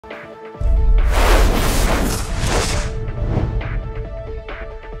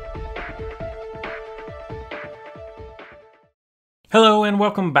Hello and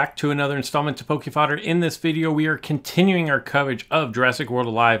welcome back to another installment to Fodder. In this video, we are continuing our coverage of Jurassic World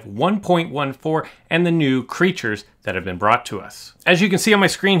Alive 1.14 and the new creatures that have been brought to us. As you can see on my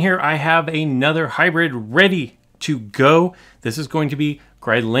screen here, I have another hybrid ready to go. This is going to be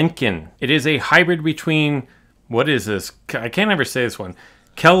Grylenken. It is a hybrid between, what is this? I can't ever say this one.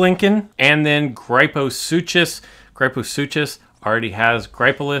 Kelenken and then gryposuchus. Gryposuchus already has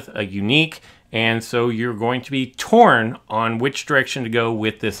grypolith, a unique, and so you're going to be torn on which direction to go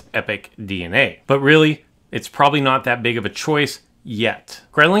with this epic DNA. But really, it's probably not that big of a choice yet.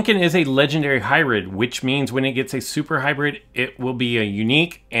 Grylenken is a legendary hybrid, which means when it gets a super hybrid, it will be a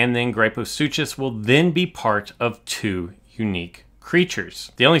unique, and then gryposuchus will then be part of two unique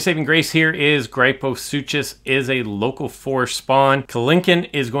creatures. The only saving grace here is gryposuchus is a local 4 spawn. Kelenken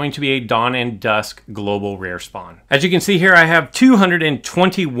is going to be a dawn and dusk global rare spawn. As you can see here, I have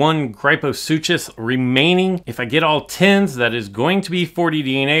 221 gryposuchus remaining. If I get all 10s, that is going to be 40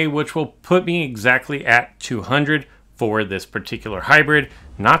 DNA, which will put me exactly at 200 for this particular hybrid.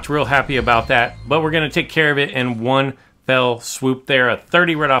 Not real happy about that, but we're going to take care of it in one fell swoop there, a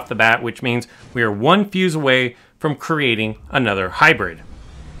 30 right off the bat, which means we are one fuse away from creating another hybrid.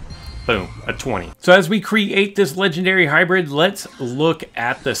 Boom, a 20. So as we create this legendary hybrid, let's look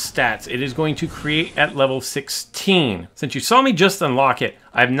at the stats. It is going to create at level 16. Since you saw me just unlock it,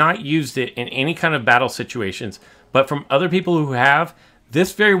 I have not used it in any kind of battle situations, but from other people who have,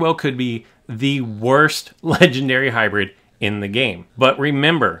 this very well could be the worst legendary hybrid in the game. But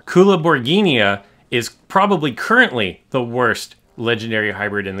remember, Kula is probably currently the worst legendary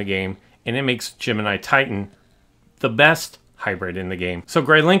hybrid in the game, and it makes Gemini Titan the best hybrid in the game. So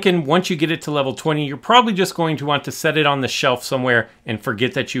Grylenken, once you get it to level 20, you're probably just going to want to set it on the shelf somewhere and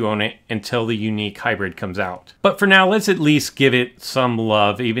forget that you own it until the unique hybrid comes out. But for now, let's at least give it some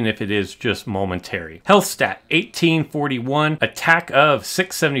love, even if it is just momentary. Health stat, 1841, attack of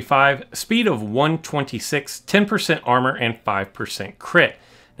 675, speed of 126, 10% armor, and 5% crit.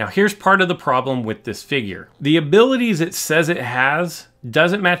 Now here's part of the problem with this figure. The abilities it says it has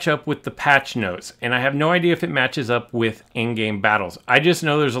doesn't match up with the patch notes, and I have no idea if it matches up with in-game battles. I just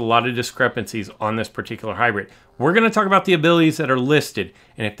know there's a lot of discrepancies on this particular hybrid. We're going to talk about the abilities that are listed,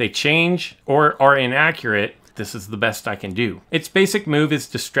 and if they change or are inaccurate, this is the best I can do. Its basic move is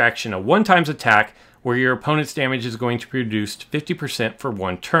Distraction, a 1x attack where your opponent's damage is going to be reduced 50% for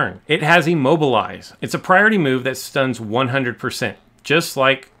 1 turn. It has Immobilize. It's a priority move that stuns 100%, just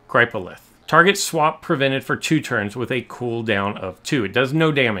like grypolith. Target swap prevented for 2 turns with a cooldown of 2. It does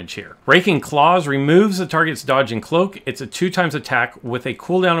no damage here. Raking Claws removes the target's dodge and cloak. It's a 2x attack with a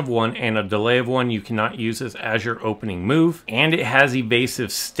cooldown of 1 and a delay of 1. You cannot use this as your opening move. And it has Evasive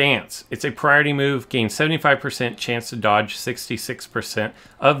Stance. It's a priority move, gains 75% chance to dodge 66%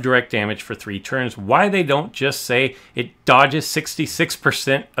 of direct damage for 3 turns. Why they don't just say it dodges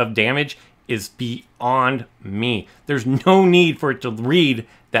 66% of damage is beyond me. There's no need for it to read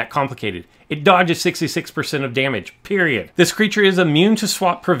that complicated. It dodges 66% of damage, period. This creature is immune to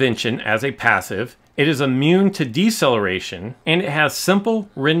swap prevention as a passive. It is immune to deceleration, and it has simple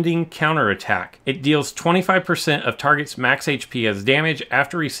rending counterattack. It deals 25% of target's max HP as damage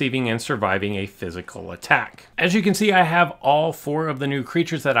after receiving and surviving a physical attack. As you can see, I have all 4 of the new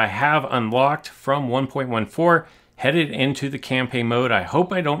creatures that I have unlocked from 1.14 headed into the campaign mode. I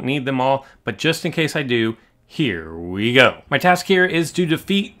hope I don't need them all, but just in case I do, here we go. My task here is to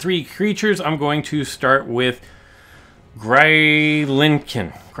defeat 3 creatures. I'm going to start with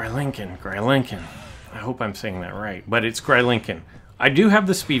Grylenken. I hope I'm saying that right, but it's Grylenken. I do have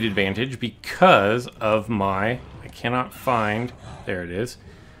the speed advantage because of my, I cannot find, there it is,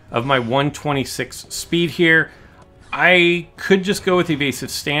 of my 126 speed here. I could just go with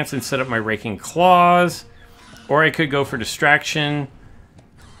Evasive Stance and set up my Raking Claws, or I could go for Distraction.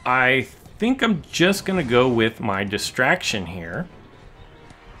 I think I'm just gonna go with my Distraction here.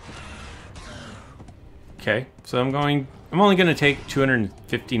 Okay, so I'm only gonna take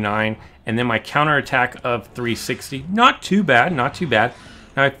 259, and then my counterattack of 360. Not too bad, not too bad.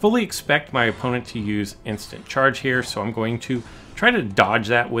 Now I fully expect my opponent to use Instant Charge here, so I'm going to try to dodge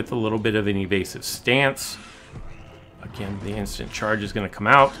that with a little bit of an Evasive Stance. Again, the Instant Charge is gonna come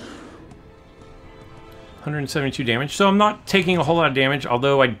out. 172 damage, so I'm not taking a whole lot of damage,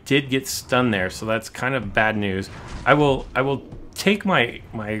 although I did get stunned there, so that's kind of bad news. I will take my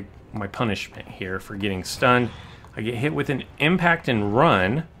punishment here for getting stunned. I get hit with an impact and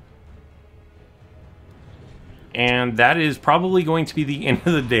run, and that is probably going to be the end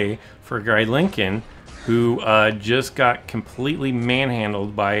of the day for Grylenken, who just got completely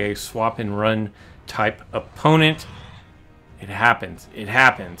manhandled by a swap and run type opponent. It happens. It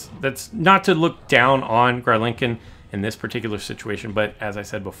happens. That's not to look down on Grylenken in this particular situation, but as I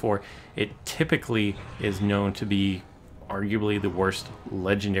said before, it typically is known to be arguably the worst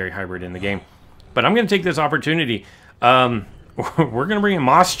legendary hybrid in the game. But I'm going to take this opportunity. We're going to bring in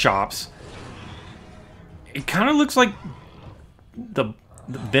Moss Chops. It kind of looks like the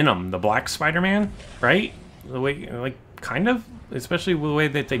Venom, the Black Spider-Man, right? The way, like, kind of, especially with the way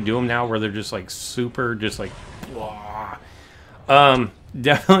that they do them now, where they're just like super, just like, blah.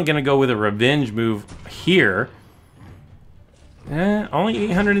 Definitely gonna go with a revenge move here. Only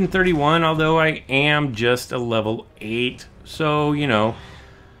 831, although I am just a level 8, so you know,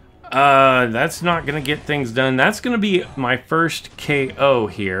 that's not gonna get things done. That's gonna be my first KO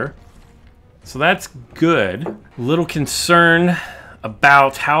here, so that's good. Little concern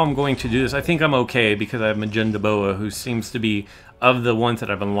about how I'm going to do this. I think I'm okay because I have Magenta Boa, who seems to be, of the ones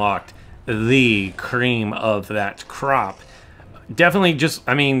that I've unlocked, the cream of that crop. Definitely just,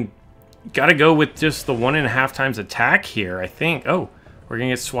 I mean, gotta go with just the 1.5 times attack here, I think. Oh, we're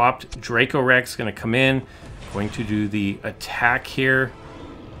gonna get swapped. Draco Rex gonna come in, going to do the attack here.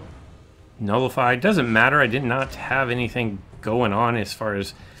 Nullified, doesn't matter, I did not have anything going on as far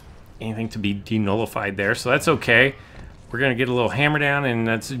as anything to be denullified there, so that's okay. We're going to get a little hammer down, and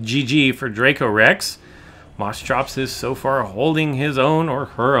that's GG for Draco Rex. Moss Chops is so far holding his own, or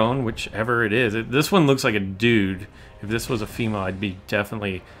her own, whichever it is. This one looks like a dude. If this was a female, I'd be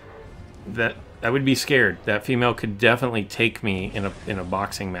definitely... I would be scared. That female could definitely take me in a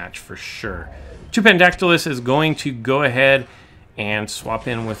boxing match for sure. Tupandactylus is going to go ahead and swap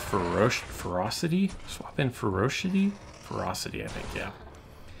in with Ferocity? Swap in Ferocity? Ferocity, I think, yeah.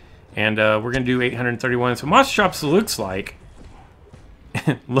 And we're going to do 831. So Moss Chops looks like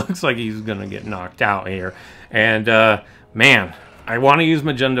he's going to get knocked out here. And man, I want to use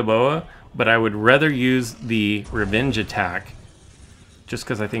Magenta Boa, but I would rather use the revenge attack just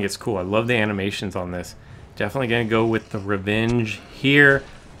because I think it's cool. I love the animations on this. Definitely going to go with the revenge here.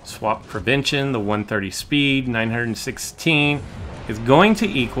 Swap prevention, the 130 speed, 916 is going to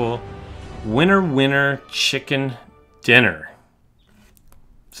equal winner, winner, chicken dinner.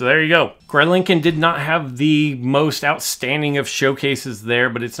 So there you go. Grylenken did not have the most outstanding of showcases there,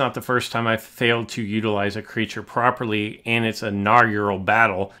 but it's not the first time I've failed to utilize a creature properly in its inaugural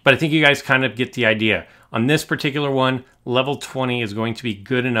battle. But I think you guys kind of get the idea. On this particular one, level 20 is going to be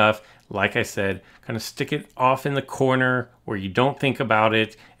good enough. Like I said, kind of stick it off in the corner where you don't think about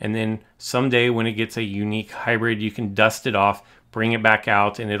it, and then someday when it gets a unique hybrid, you can dust it off, bring it back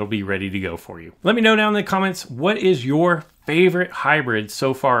out, and it'll be ready to go for you. Let me know down in the comments, what is your favorite hybrid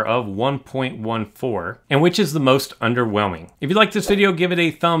so far of 1.14, and which is the most underwhelming? If you like this video, give it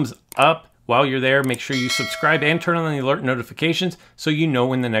a thumbs up. While you're there, make sure you subscribe and turn on the alert notifications so you know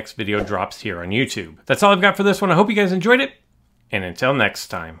when the next video drops here on YouTube. That's all I've got for this one. I hope you guys enjoyed it, and until next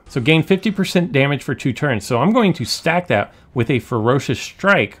time. So gain 50% damage for 2 turns. So I'm going to stack that with a Ferocious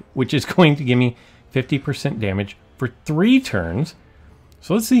Strike, which is going to give me 50% damage for 3 turns.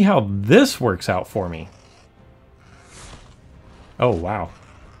 So let's see how this works out for me. Oh, wow.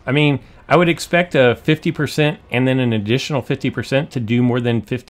 I mean, I would expect a 50% and then an additional 50% to do more than 50.